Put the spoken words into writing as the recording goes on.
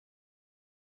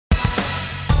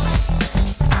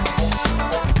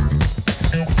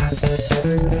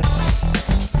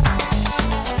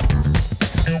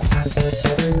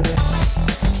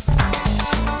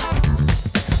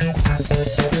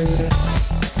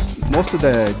Most of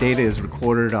the data is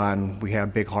recorded on, we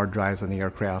have big hard drives on the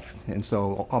aircraft, and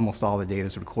so almost all the data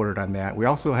is recorded on that. We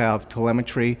also have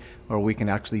telemetry, where we can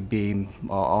actually beam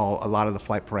a lot of the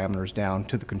flight parameters down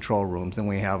to the control rooms, and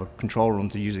we have control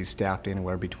rooms that are usually staffed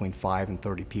anywhere between 5 and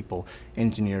 30 people,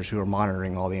 engineers who are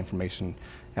monitoring all the information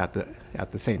at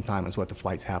the same time as what the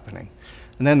flight's happening.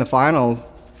 And then the final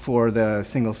for the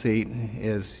single seat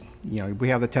is, we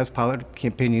have the test pilot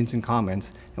opinions and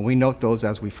comments, and we note those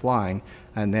as we flying,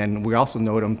 and then we also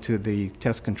note them to the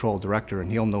test control director,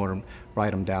 and he'll note them,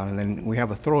 write them down, and then we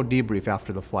have a thorough debrief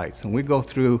after the flights. And we go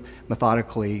through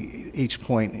methodically each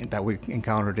point that we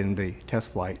encountered in the test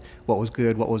flight, what was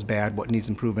good, what was bad, what needs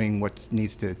improving, what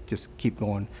needs to just keep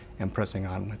going and pressing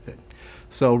on with it.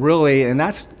 So really, and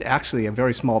that's actually a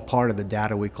very small part of the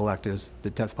data we collect is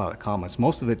the test pilot comments.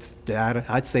 Most of it's data,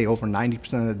 I'd say over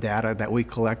 90% of the data that we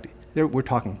collect, we're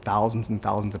talking thousands and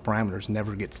thousands of parameters,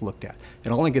 never gets looked at. It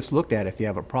only gets looked at if you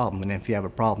have a problem, and if you have a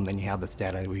problem, then you have this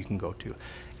data where you can go to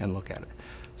and look at it.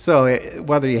 So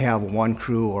whether you have one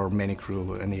crew or many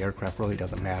crew in the aircraft really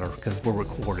doesn't matter, because we're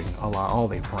recording all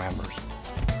the parameters.